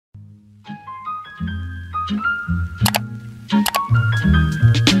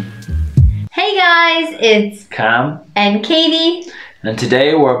guys, it's Cam and Katie, and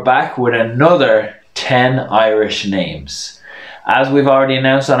today we're back with another 10 Irish names. As we've already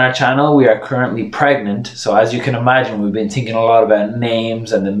announced on our channel, we are currently pregnant, so as you can imagine we've been thinking a lot about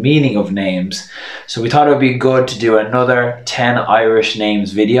names and the meaning of names, so we thought it would be good to do another 10 Irish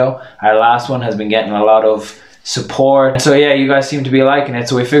names video. Our last one has been getting a lot of support, so yeah, you guys seem to be liking it,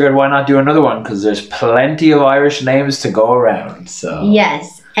 so we figured why not do another one, because there's plenty of Irish names to go around. So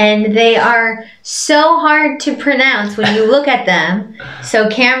yes, and they are so hard to pronounce when you look at them, so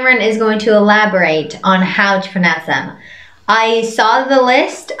Cameron is going to elaborate on how to pronounce them. I saw the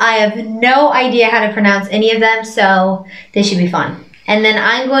list. I have no idea how to pronounce any of them, so this should be fun. And then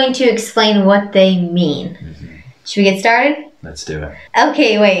I'm going to explain what they mean. Should we get started? Let's do it.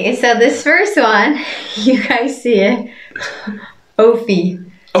 Okay, wait. So this first one, you guys see it?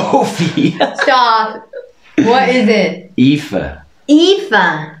 Ophi. Ophi. Stop. What is it? Aoife. Aoife.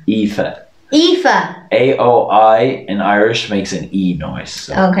 Aoife. Aoife. A-O-I in Irish makes an E noise.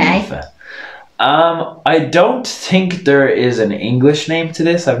 So Okay. Aoife. I don't think there is an English name to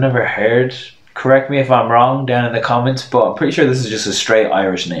this. I've never heard. Correct me if I'm wrong down in the comments, but I'm pretty sure this is just a straight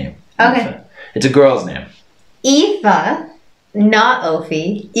Irish name. Okay. Aoife. It's a girl's name. Aoife, not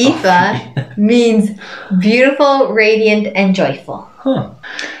Ophi. Aoife means beautiful, radiant, and joyful. Huh.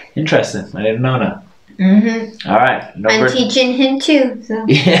 Interesting. I didn't know that. Mm-hmm. All right. I'm teaching him too. So.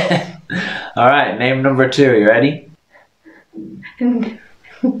 Yeah. All right. Name number 2. You ready? Neum.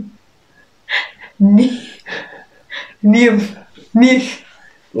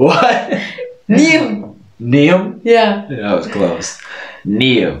 What? Neum. Neum? Yeah. That was close.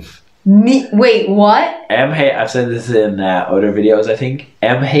 Neve. Wait, what? I've said this in other videos, I think.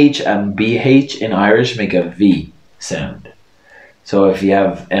 MH and BH in Irish make a V sound. So if you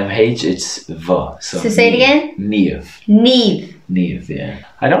have MH, it's V. So say it again? Neve. Neve. Neve, yeah.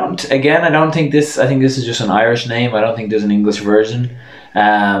 I don't think this, I think this is just an Irish name. I don't think there's an English version.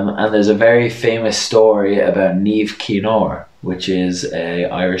 And there's a very famous story about Niamh Ciannóir, which is a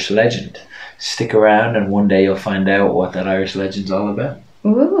Irish legend. Stick around and one day you'll find out what that Irish legend's all about.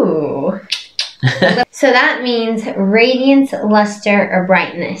 Ooh. So that means radiance, luster, or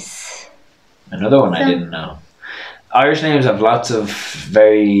brightness. Another one I didn't know. Irish names have lots of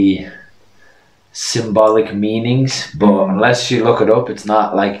very symbolic meanings, but unless you look it up, it's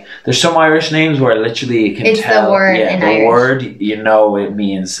not like there's some Irish names where literally you can tell the word in the Irish. word, you know, it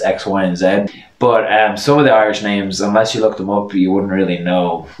means X, Y, and Z. But some of the Irish names, unless you look them up, you wouldn't really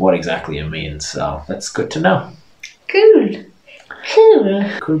know what exactly it means. So that's good to know. Cool. Cool.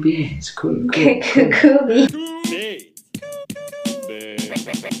 Cool beans. Cool. Cool beans.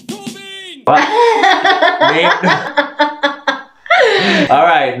 What?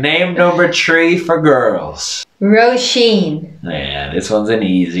 Alright, name number 3 for girls. Roisin. Yeah, this one's an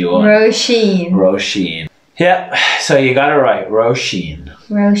easy one. Roisin. Roisin. Yeah, so you got it right. Roisin.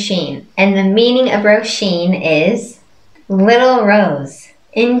 Roisin. And the meaning of Roisin is little rose.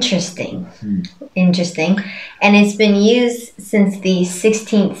 Interesting. Interesting. And it's been used since the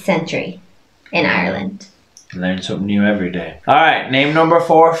 16th century in Ireland. Learn something new every day. Alright, name number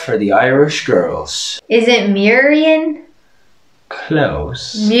 4 for the Irish girls. Is it Murian?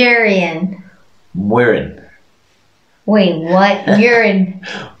 Close. Murian. Muirin. Wait, what? Urine.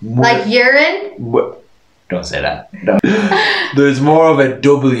 Like urine? Don't say that. No. There's more of a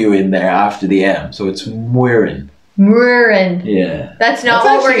W in there after the M, so it's Muirin. Muirin. Yeah. That's not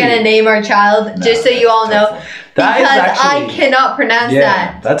what we're going to name our child, no, just so you all know. Because I cannot pronounce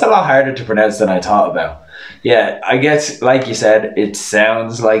that. That's a lot harder to pronounce than I thought about. Yeah, I guess, like you said, it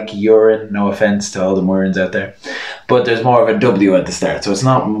sounds like urine. No offense to all the Muirins out there. But there's more of a W at the start. So it's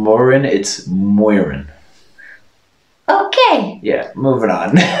not Muirin, it's Muirin. Okay. Yeah, moving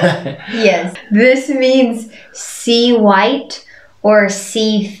on. Yes. This means sea white or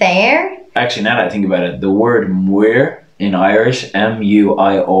sea fair. Actually, now that I think about it, the word muir in Irish,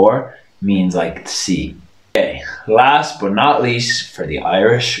 M-U-I-R, means like sea. Okay, last but not least for the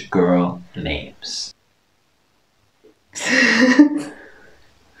Irish girl names.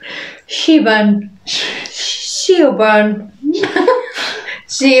 Siobhan. Siobhan.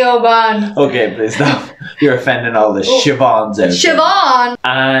 Siobhan. Okay, please stop. You're offending all the Siobhans out there. Siobhan.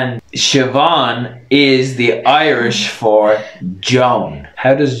 And Siobhan is the Irish for Joan.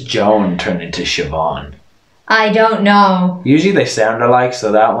 How does Joan turn into Siobhan? I don't know. Usually they sound alike,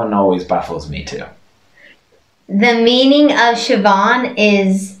 so that one always baffles me too. The meaning of Siobhan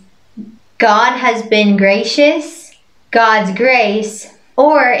is God has been gracious, God's grace,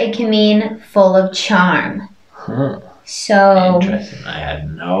 or it can mean full of charm. So interesting. I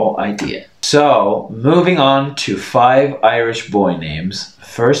had no idea. So, moving on to 5 Irish boy names.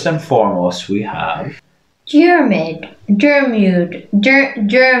 First and foremost, we have Dermot.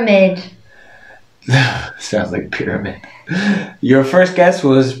 sounds like pyramid. Your first guess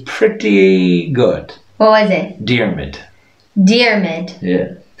was pretty good. What was it? Dermot. Dermot.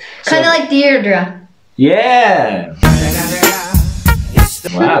 Yeah. Kind of like Deirdre. Yeah.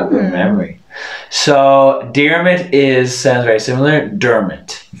 Wow, good memory. So Dermot sounds very similar.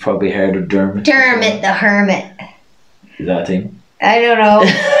 Dermot. You've probably heard of Dermot. Dermot the Hermit. Is that a thing? I don't know.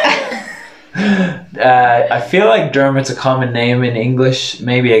 I feel like Dermot's a common name in English.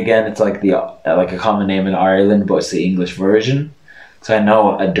 Maybe again it's like a common name in Ireland, but it's the English version. So I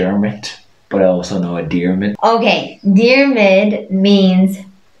know a Dermot, but I also know a Dermot. Okay, Dermot means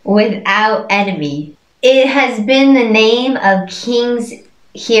without enemy. It has been the name of kings,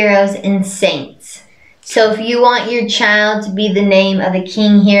 heroes, and saints. So if you want your child to be the name of a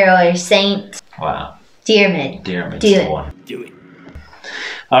king, hero, or saint, Wow. Dermot. Dermot's the one. Do it.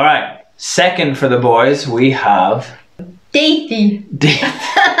 All right. Second for the boys, we have Dathy.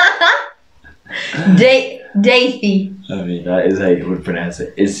 Dathy. I mean, that is how you would pronounce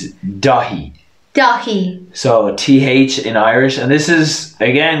it. It's Dahi. Dahi. So TH in Irish, and this is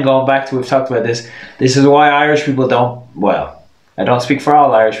again going back to we've talked about this. This is why Irish people don't. Well, I don't speak for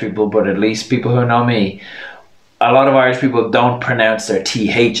all Irish people, but at least people who know me, a lot of Irish people don't pronounce their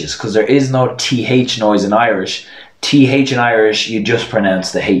THs because there is no TH noise in Irish. TH in Irish, you just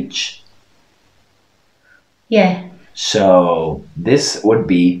pronounce the H. Yeah. So this would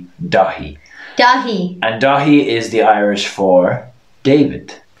be Dahi. Dahi. And Dahi is the Irish for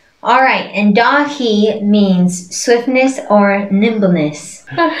David. Alright, and Dahi means swiftness or nimbleness.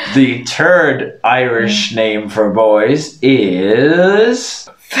 The third Irish name for boys is...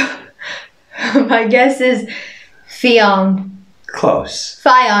 My guess is Fionn. Close.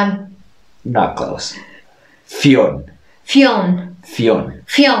 Fionn. Not close. Fionn. Fionn. Fionn.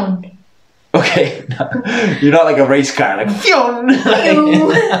 Fionn. Okay, no, you're not like a race car, like Fionn.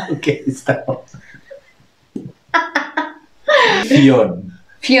 Okay, stop. Fionn.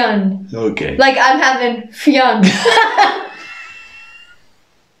 Fionn. Okay. Like I'm having Fionn.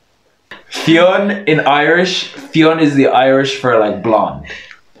 Fionn in Irish, Fionn is the Irish for like blonde.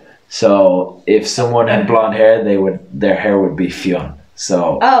 So if someone had blonde hair, their hair would be Fionn.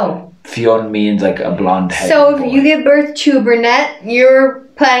 So Oh. Fionn means like a blonde head. So if you give birth to a brunette, you're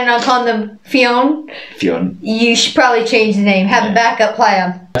planning on calling them Fionn? Fionn. You should probably change the name. Have a backup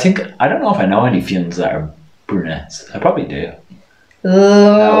plan. I don't know if I know any Fionns that are brunettes. I probably do.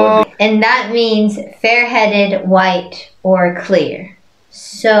 Ooh. And that means fair-headed, white, or clear.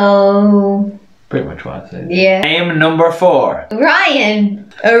 So... Pretty much what I said. Yeah. Name number 4.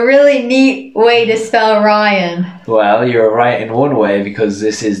 Ryan. A really neat way to spell Ryan. Well, you're right in one way because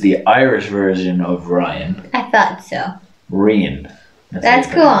this is the Irish version of Ryan. I thought so. Rian. That's how you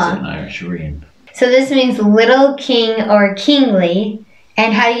pronounce cool. it in Irish, Rian. So this means little king or kingly.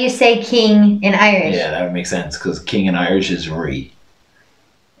 And how do you say king in Irish? Yeah, that would make sense because king in Irish is Ri.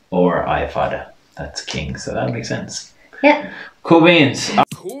 Or Ifada. That's king, so that makes sense. Yep. Cool beans.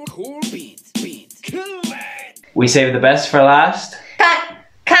 Cool beans. Cool. We save the best for last.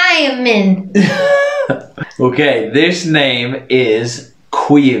 Kaimin. Okay, this name is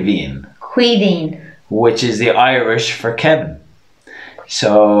Cuivin, Queeving. which is the Irish for Kevin.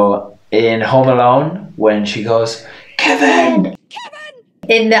 So in Home Alone, when she goes, Kevin!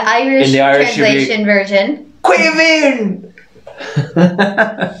 In the Irish, translation version. Cuivin!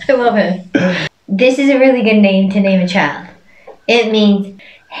 I love it. This is a really good name to name a child. It means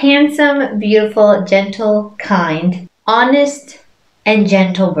handsome, beautiful, gentle, kind, honest, and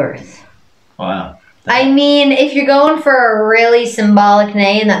gentle birth. Wow. I mean, if you're going for a really symbolic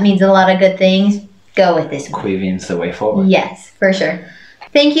name that means a lot of good things, go with this one. Cuivin's the way forward. Yes, for sure.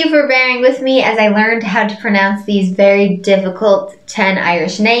 Thank you for bearing with me as I learned how to pronounce these very difficult 10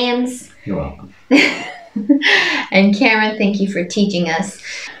 Irish names. You're welcome. And Cameron, thank you for teaching us.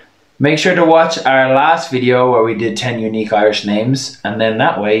 Make sure to watch our last video where we did 10 unique Irish names, and then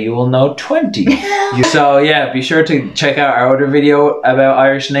that way you will know 20. So yeah, be sure to check out our other video about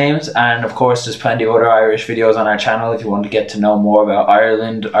Irish names, and of course there's plenty of other Irish videos on our channel if you want to get to know more about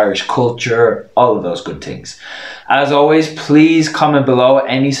Ireland, Irish culture, all of those good things. As always, please comment below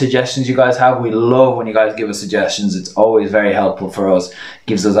any suggestions you guys have. We love when you guys give us suggestions. It's always very helpful for us.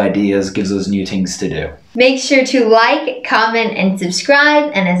 Gives us ideas, gives us new things to do. Make sure to like, comment, and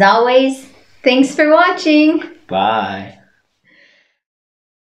subscribe. And as always, thanks for watching. Bye.